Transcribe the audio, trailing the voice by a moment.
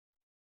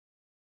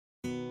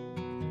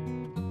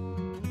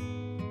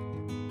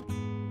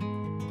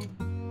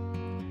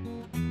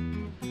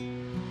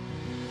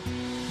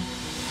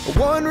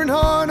Wandering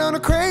hard on a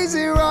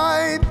crazy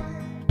ride,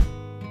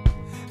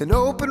 an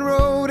open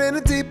road and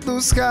a deep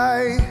blue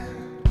sky.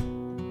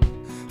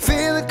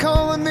 Feel it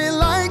calling me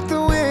like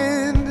the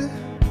wind.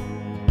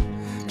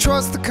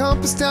 Trust the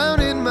compass down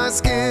in my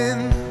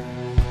skin.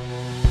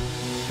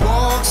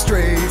 Walk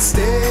straight,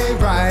 stay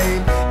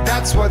right,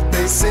 that's what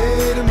they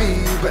say to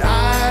me. But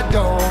I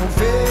don't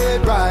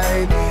fit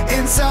right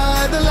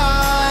inside the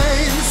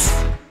lines.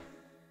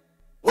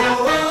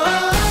 Whoa.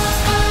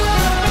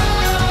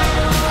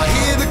 I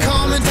hear the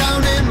calling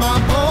down in my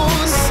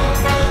bones,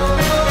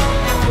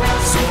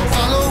 so I'm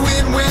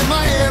following where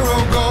my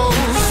arrow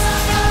goes.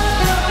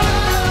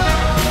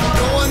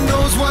 No one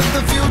knows what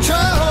the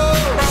future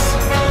holds,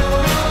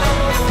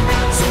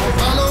 so I'm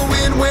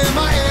following where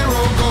my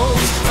arrow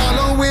goes.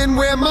 Following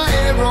where my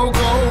arrow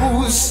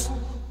goes.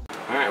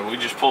 Alright, we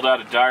just pulled out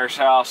of Dyer's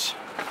house.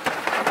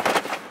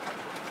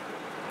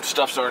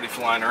 Stuff's already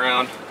flying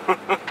around.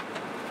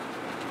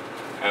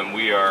 And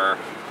we are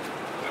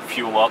going to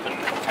fuel up and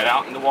head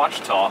out into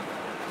Ouachita.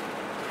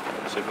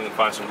 See if we can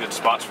find some good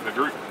spots for the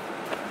group.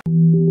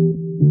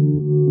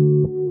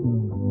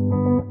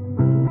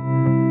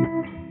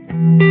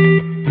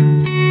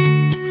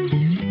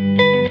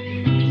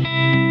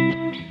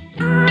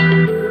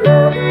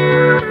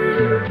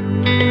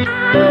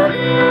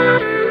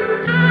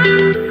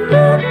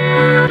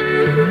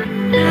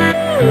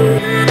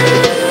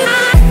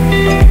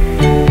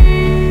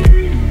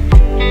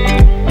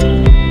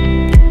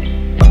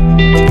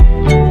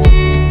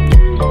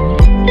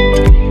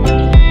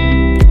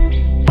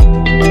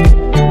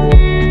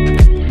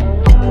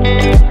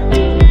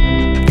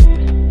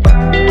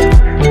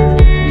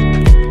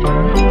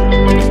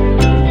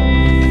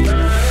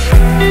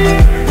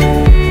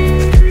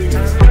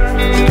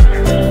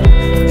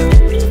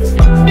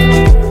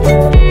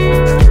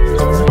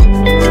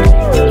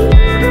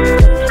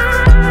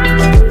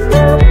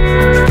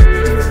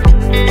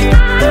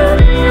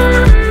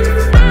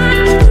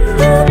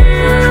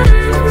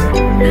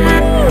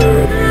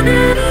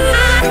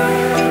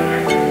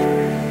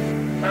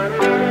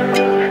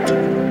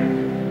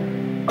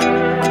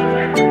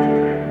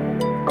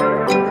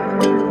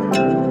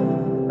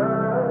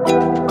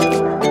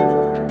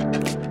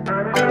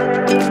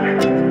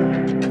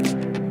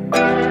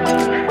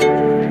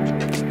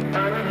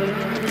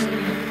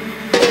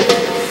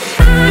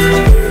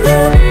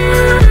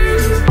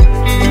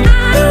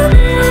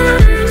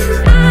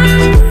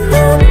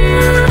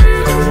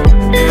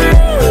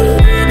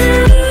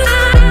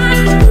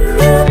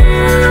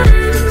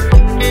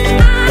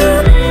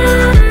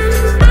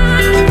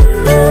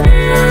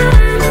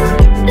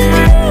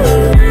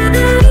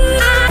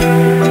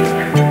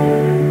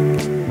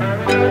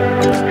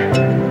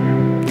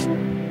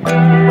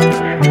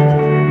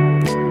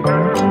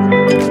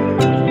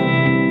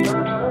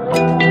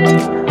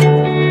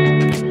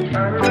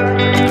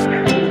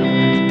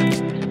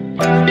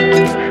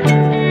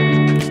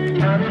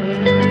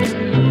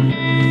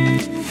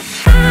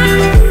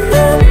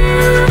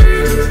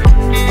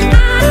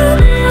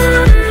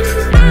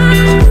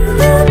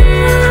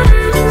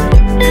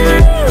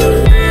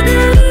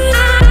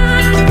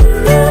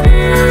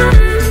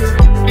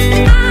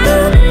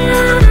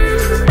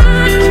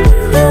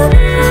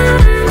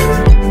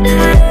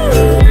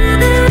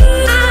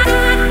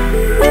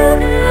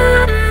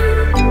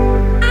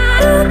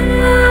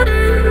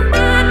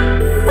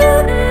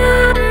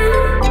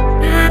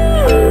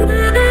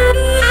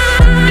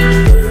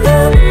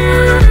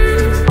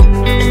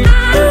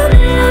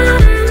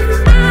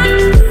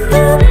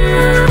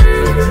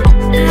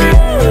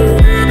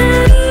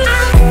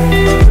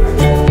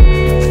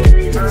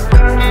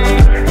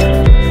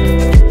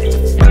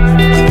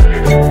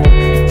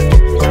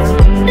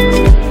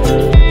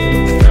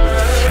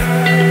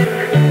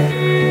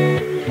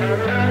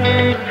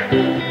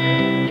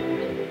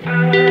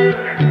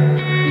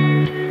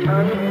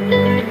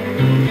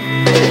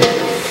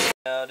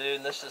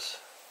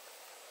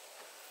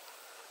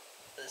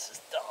 This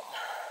is dumb.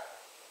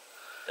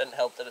 Doesn't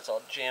help that it's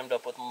all jammed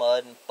up with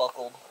mud and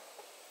buckled.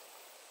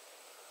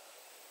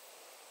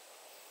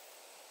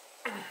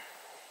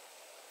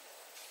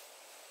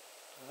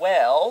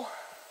 Well,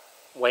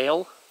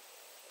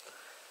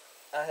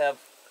 I have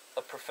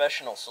a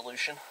professional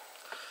solution.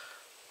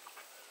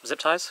 Zip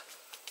ties?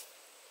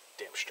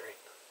 Damn straight.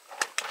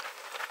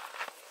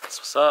 That's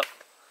what's up.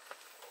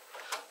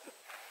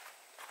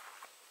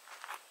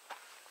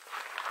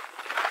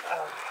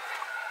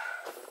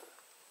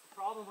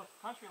 Problem with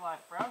country life,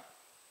 bro.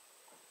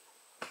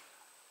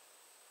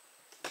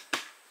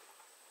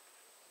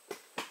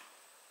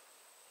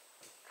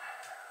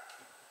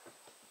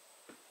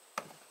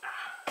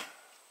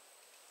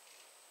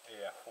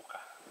 Yeah,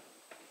 okay.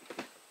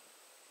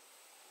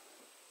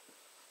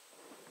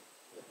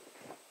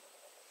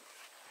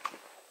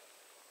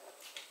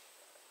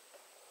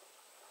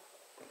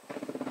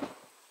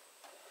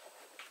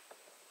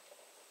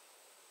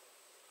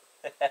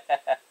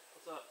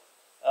 What's up?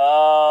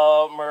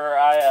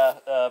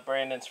 Mariah,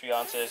 Brandon's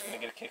fiance, is gonna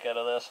get a kick out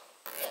of this.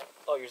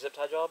 Oh, your zip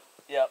tie job?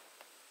 Yep.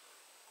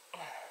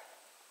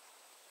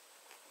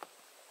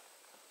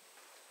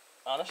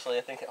 Honestly,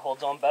 I think it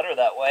holds on better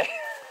that way.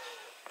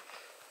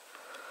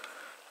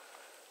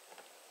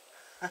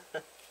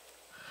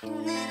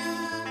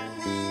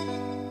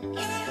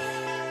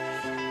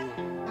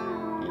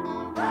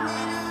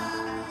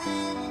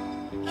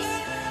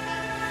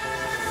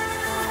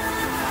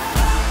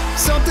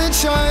 Something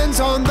shines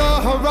on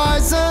the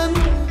horizon.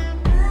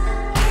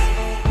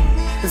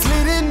 It's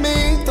leading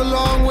me the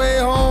long way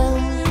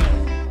home.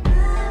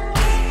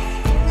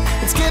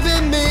 It's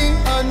giving me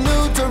a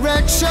new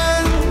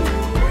direction.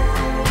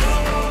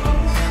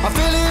 I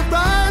feel it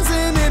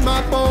rising in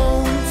my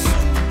bones.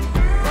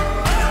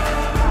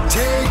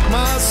 Take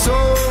my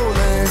soul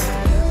and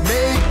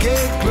make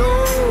it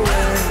glow,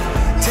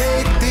 and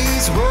take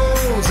these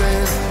roads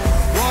and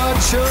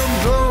watch them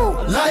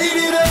glow. Light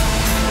it up,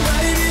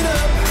 light it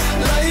up,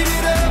 light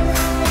it up.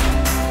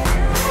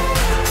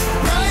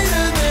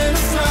 Brighter than a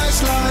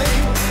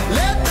flashlight.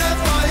 Let that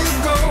fire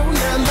go.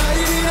 Yeah,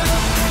 light it up,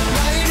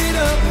 light it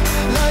up,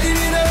 light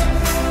it up.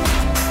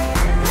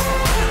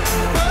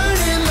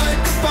 Burning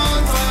like a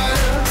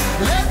bonfire.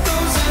 Let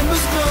those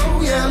embers glow.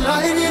 Yeah,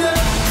 light it up.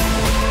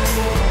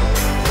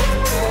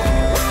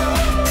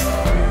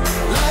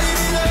 Light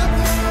it up.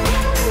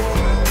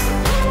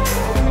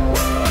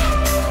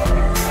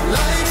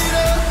 Light it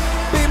up.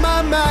 Be my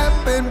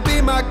map and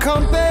be my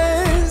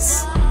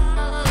compass.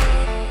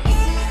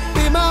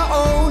 Be my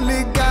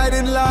only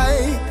guiding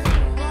light.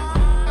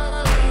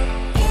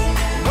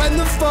 When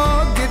the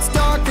fog gets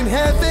dark and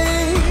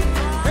heavy,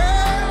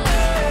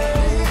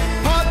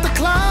 part the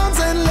clouds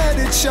and let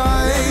it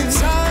shine.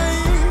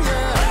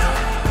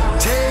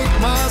 Take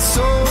my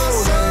soul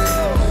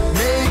and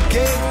make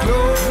it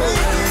glow.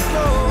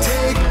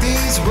 Take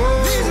these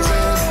roads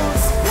and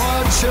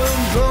watch them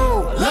glow.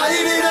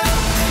 Light it up,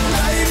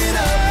 light it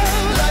up,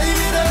 light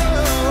it up.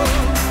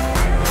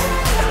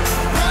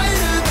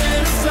 Brighter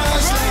than a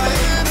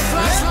flashlight.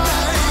 Let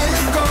that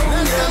fire go.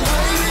 Yeah,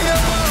 light it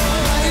up,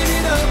 light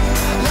it up,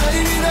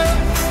 light it up,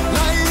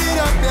 light it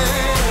up,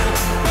 yeah.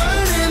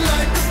 Burning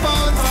like a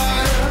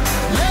bonfire.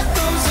 Let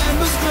those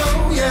embers glow.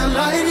 Yeah,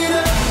 light it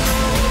up.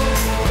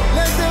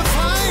 Let the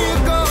fire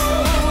go.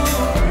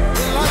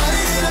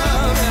 Light it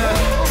up, yeah.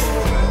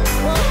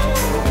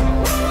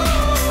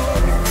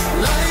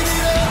 Light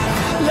it up,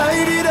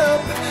 light it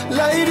up,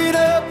 light it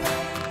up.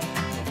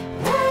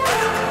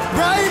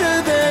 Brighter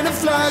than a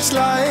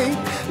flashlight.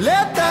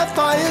 Let that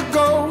fire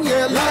go.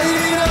 Yeah, light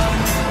it up,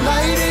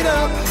 light it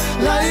up,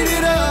 light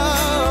it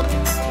up.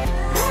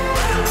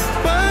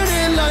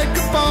 Burning like a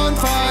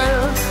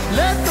bonfire.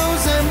 Let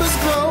those embers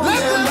glow.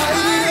 Yeah,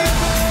 light it up.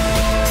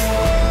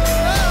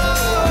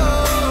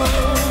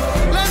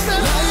 Let the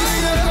light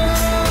it up.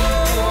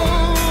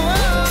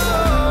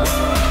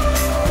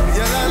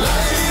 Yeah,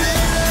 light it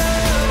up.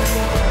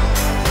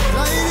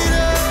 Light it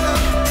up.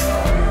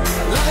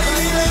 Light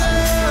it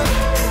up.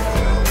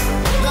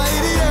 Light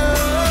it up.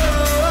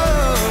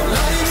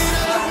 Light it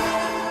up.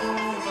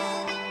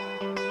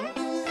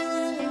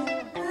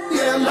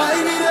 Yeah,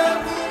 light it up.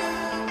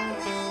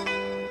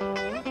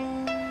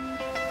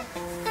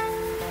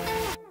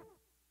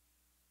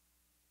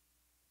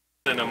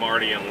 And I'm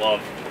already in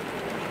love.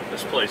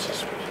 This place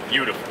is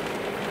beautiful.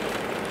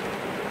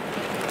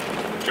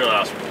 It's really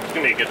awesome. It's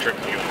gonna be a good trip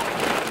for you.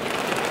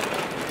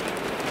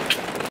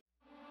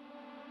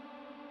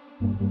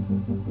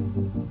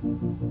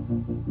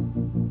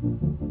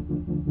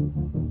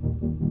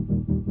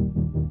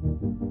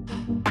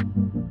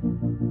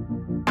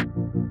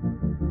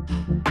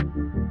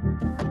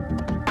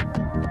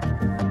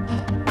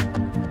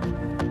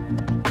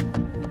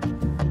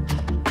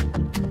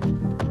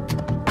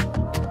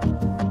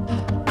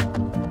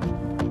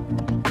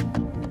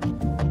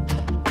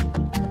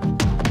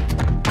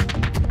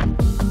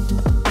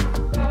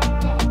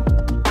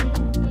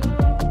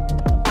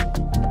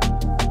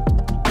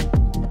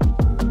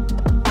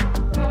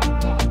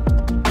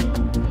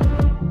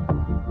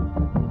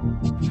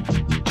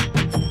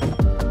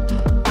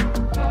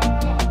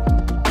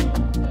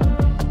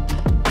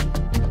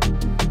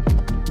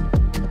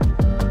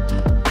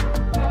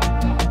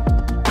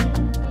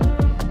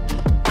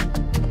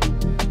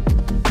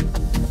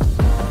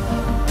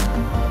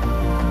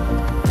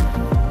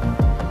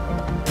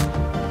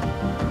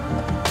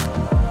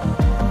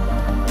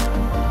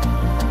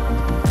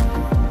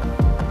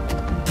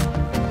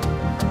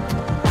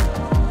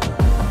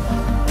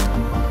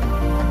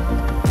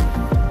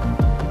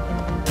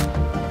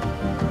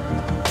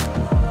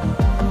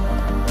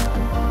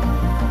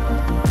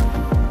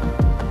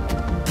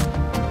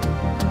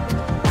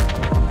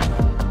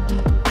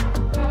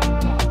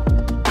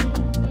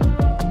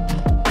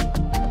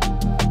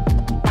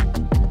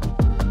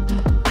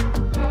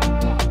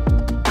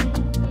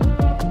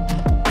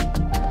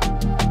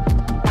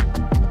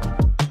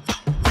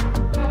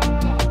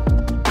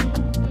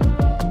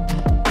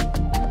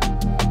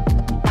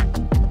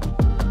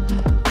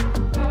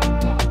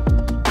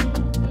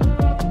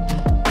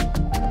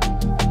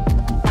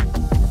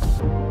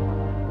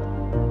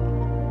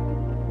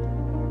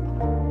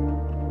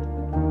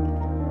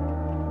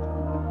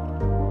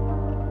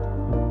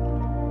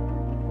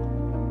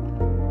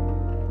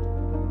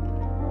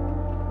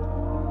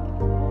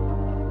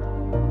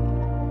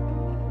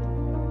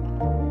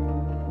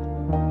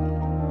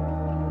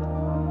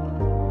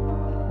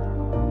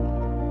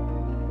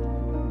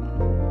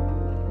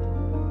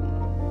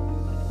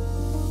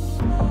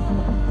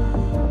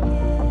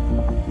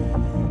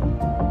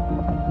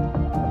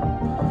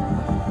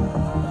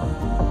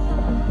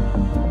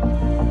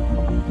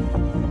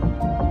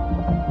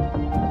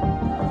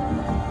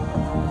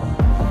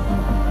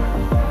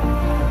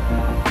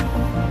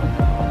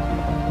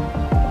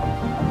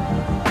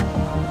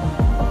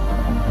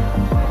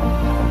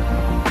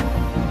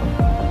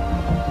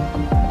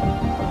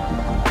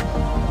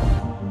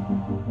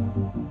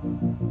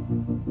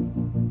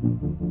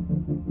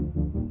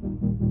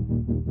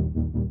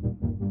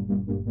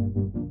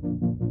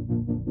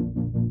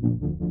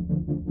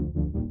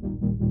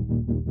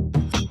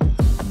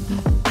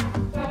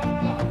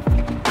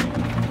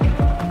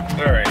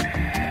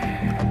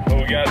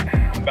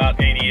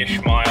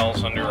 20-ish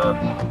miles under our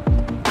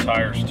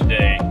tires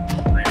today,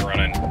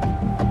 pre-running.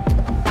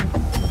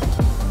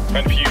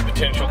 Found a few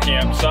potential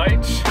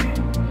campsites,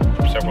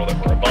 several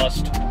that were a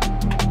bust.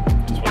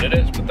 That's what it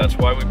is, but that's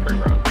why we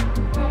pre-run.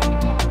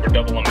 We're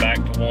doubling back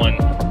to one,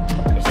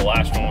 because the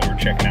last one we were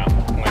checking out,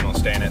 planning on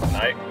staying at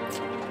tonight.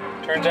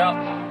 Turns out,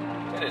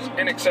 it is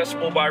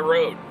inaccessible by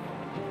road.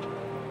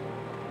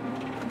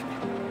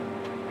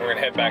 We're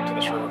gonna head back to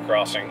this river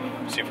crossing,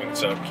 see if we can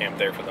set up camp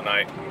there for the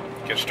night.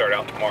 Get a start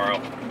out tomorrow.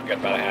 We got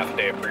about a half a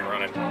day of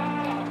pre-running.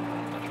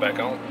 Back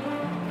home.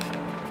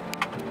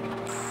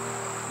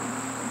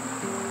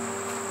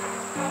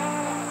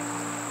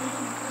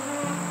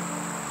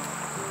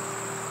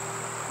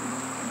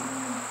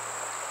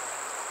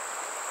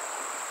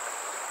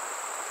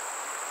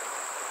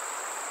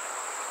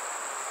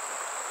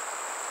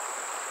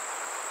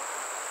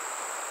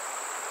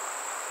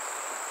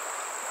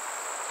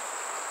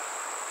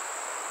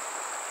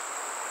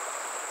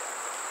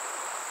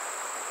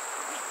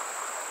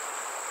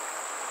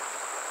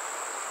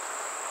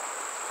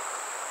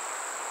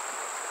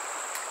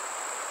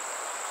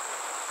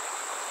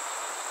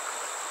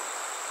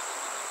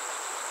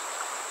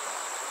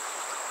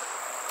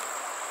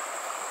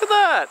 Look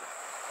at that!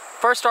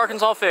 First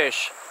Arkansas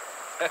fish.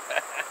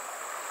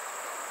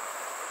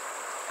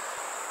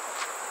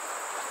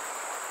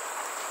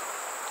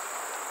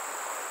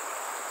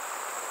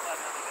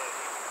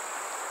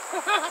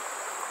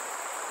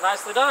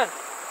 Nicely done.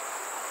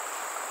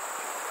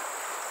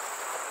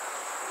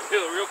 You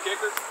the real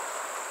kicker?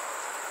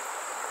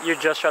 You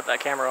just shut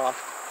that camera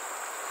off.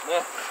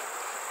 Yeah.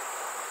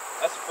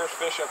 That's the first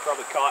fish I've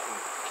probably caught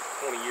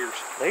in 20 years.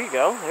 There you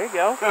go, there you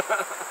go.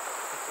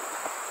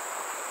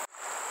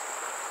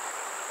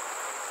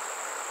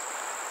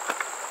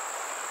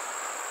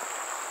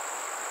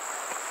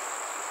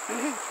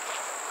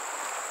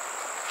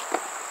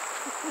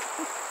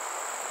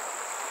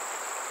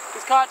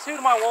 He's caught 2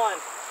 to my 1.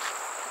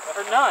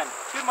 Or none.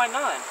 2 to my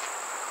none.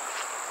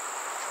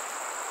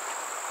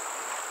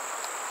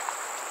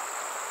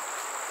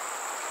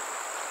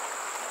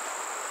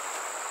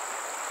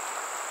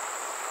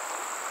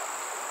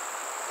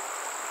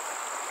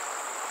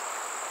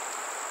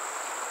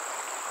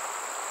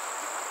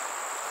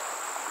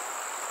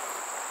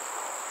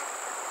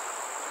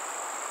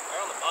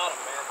 They're on the bottom,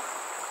 man.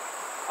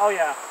 Oh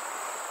yeah.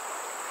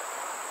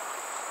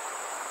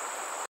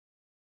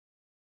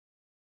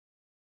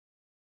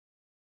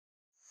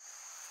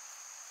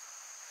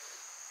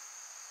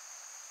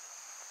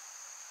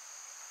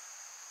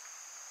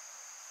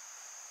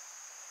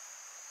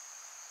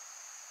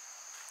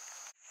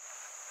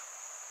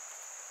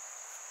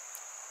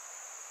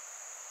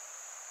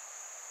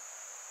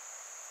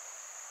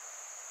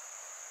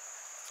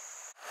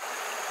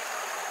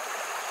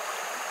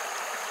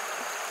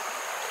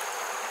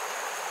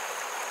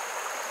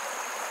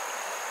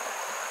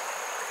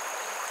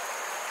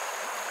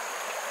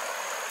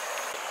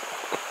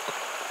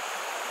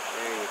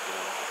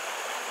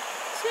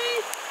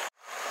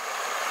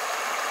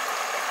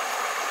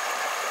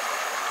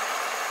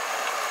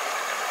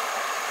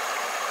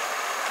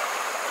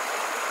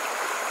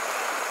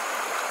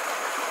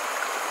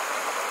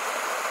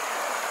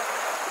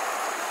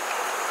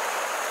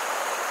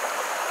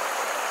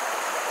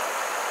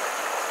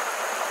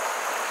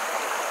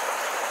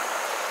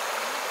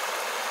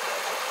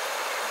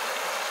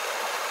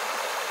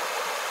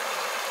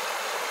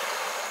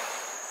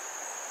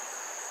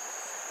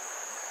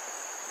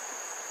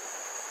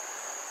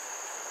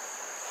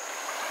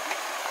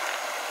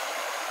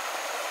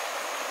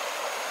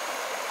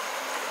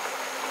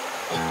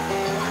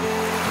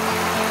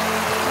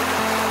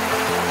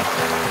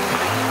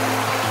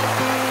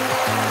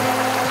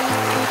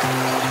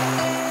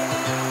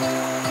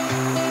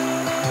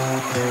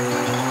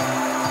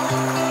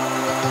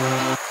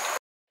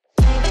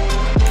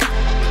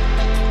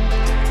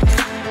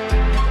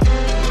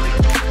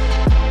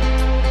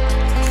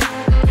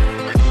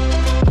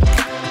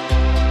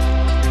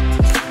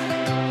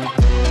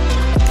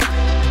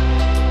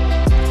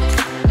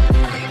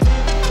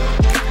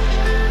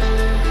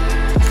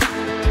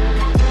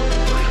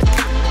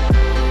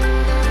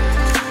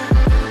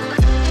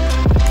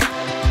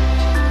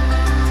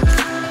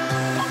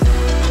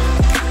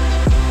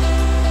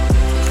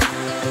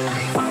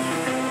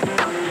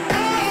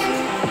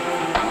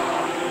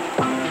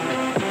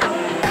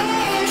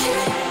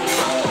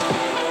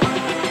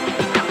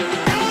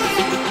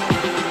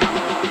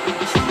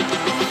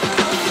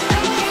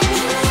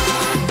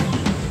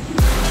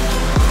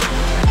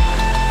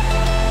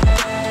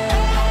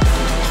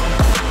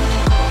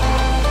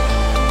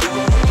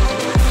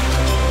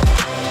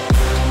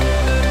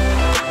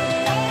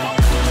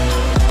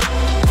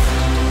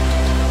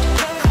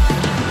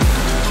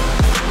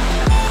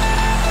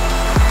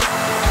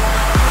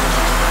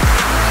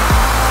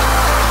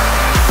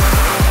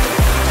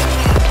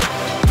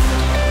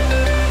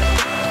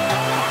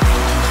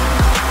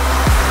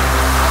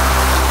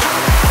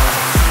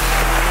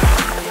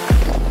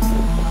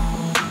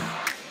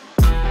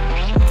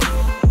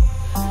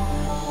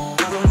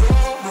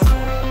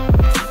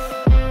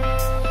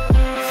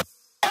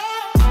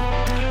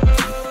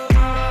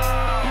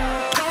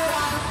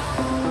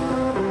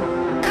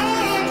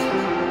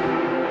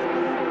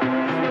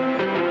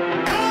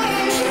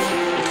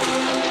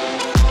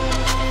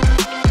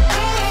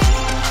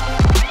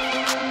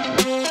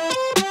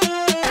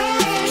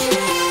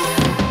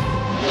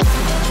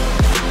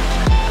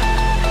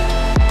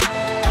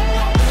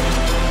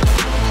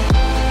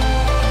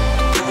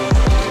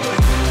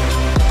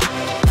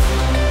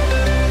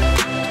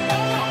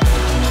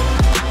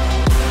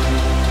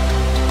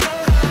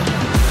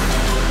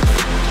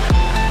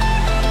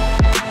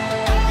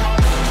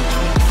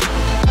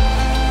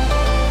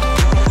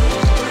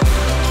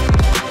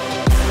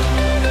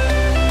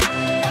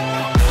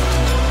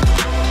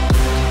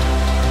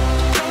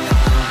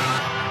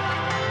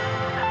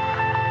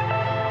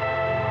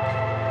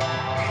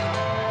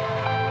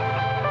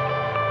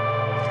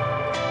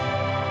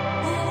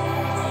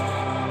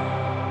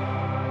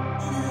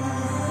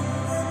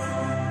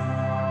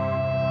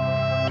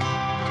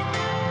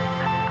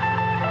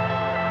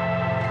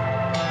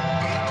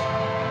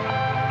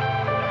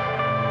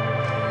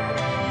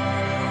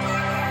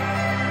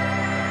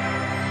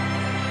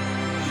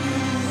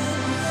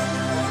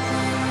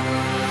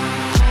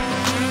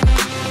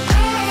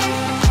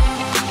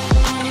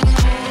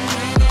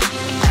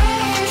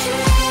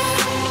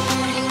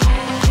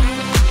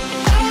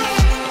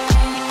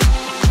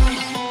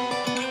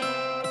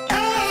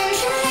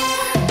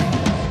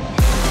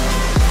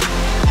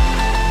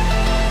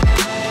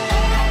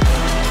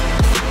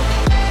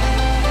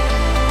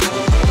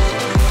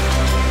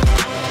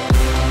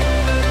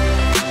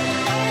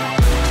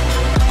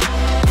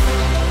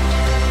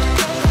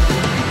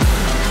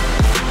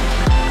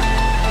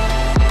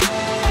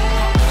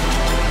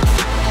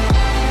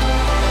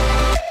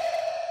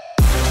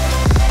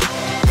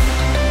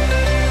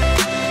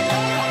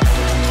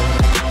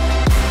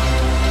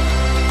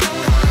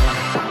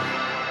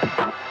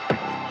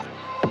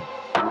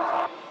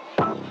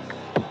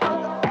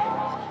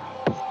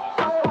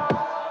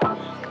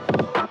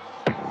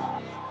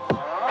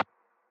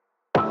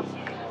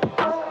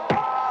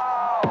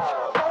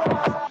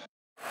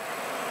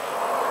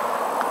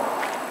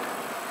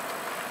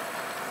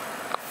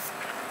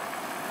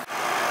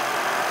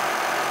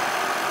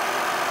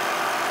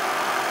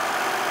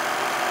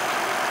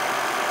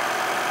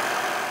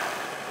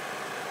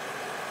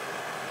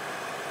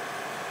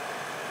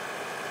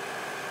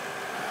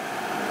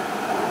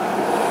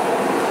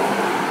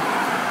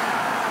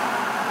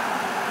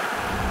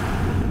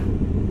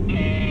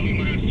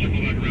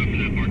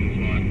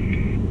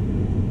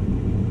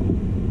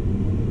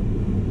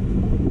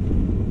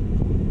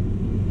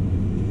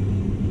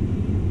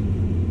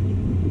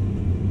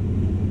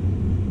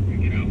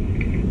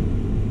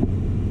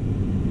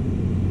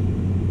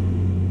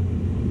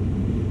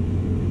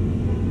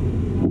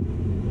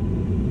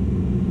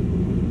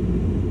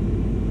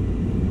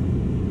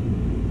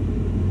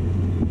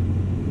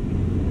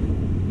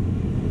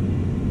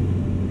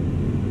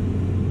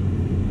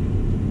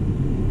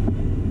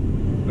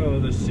 Oh,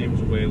 this seems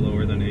way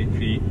lower than 8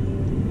 feet.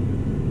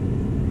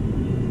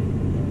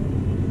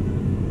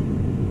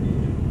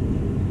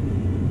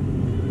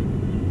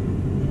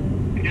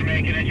 You're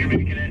making it, you're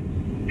making it.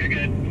 You're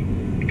good.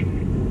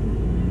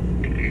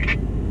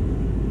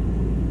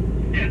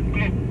 Yeah,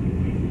 come on.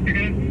 You're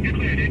good. You're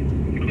clear, dude.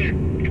 You're clear.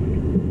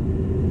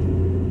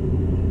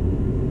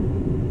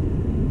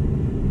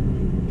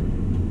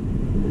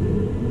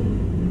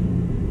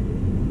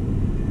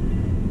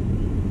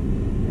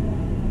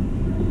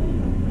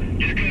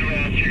 You're good,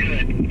 Ross. You're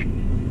good.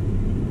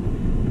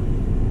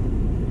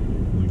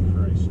 Holy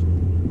Christ.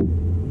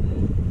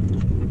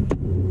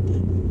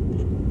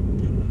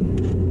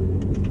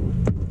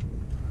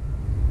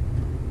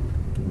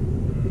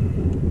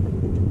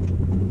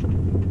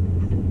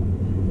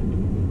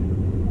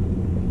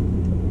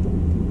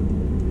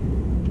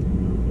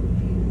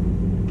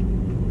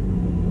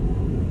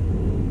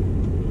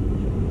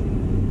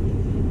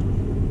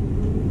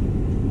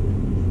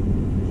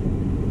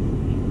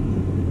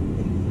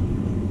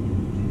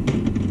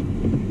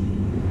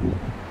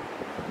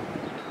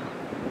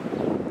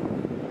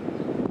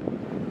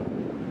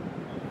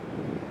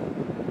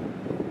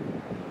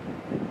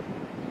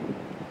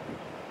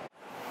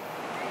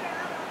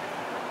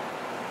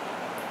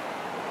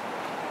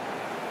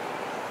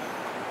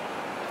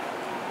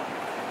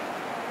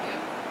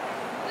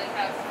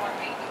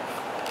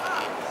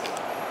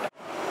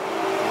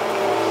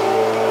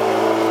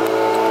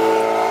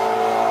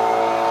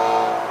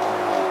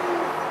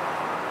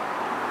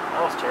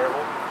 That was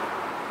terrible.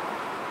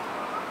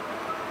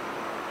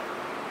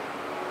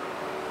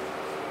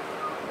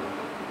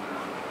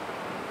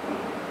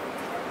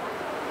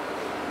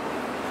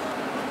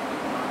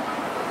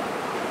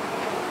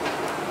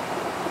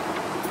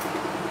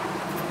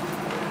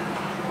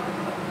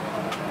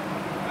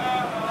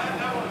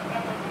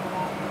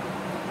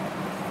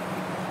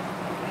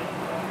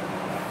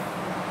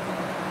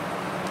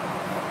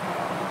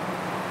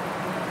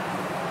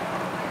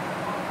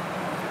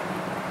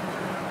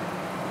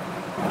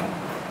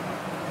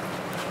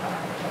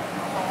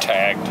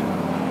 Tagged.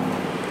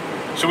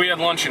 So we had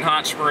lunch in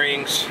Hot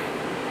Springs,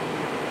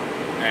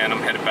 and I'm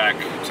headed back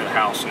to the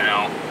house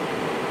now.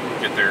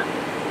 Get there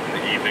in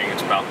the evening.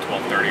 It's about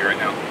 12:30 right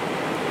now.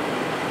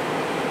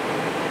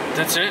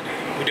 That's it.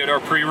 We did our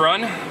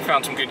pre-run,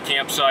 found some good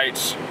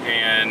campsites,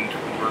 and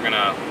we're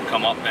gonna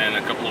come up in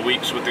a couple of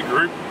weeks with the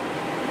group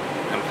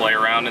and play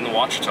around in the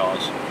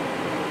Ouachitas.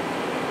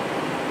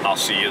 I'll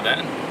see you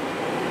then.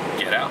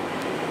 Get out.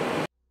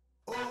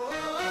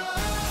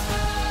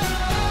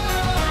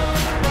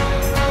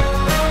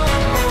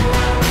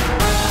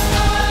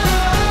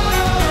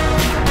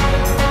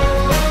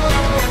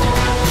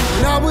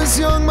 When I was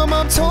young, my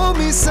mom told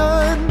me,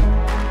 son,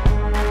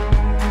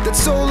 that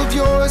soul of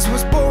yours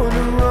was born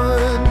to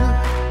run.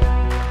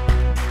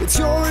 It's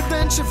your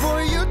adventure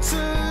for you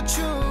to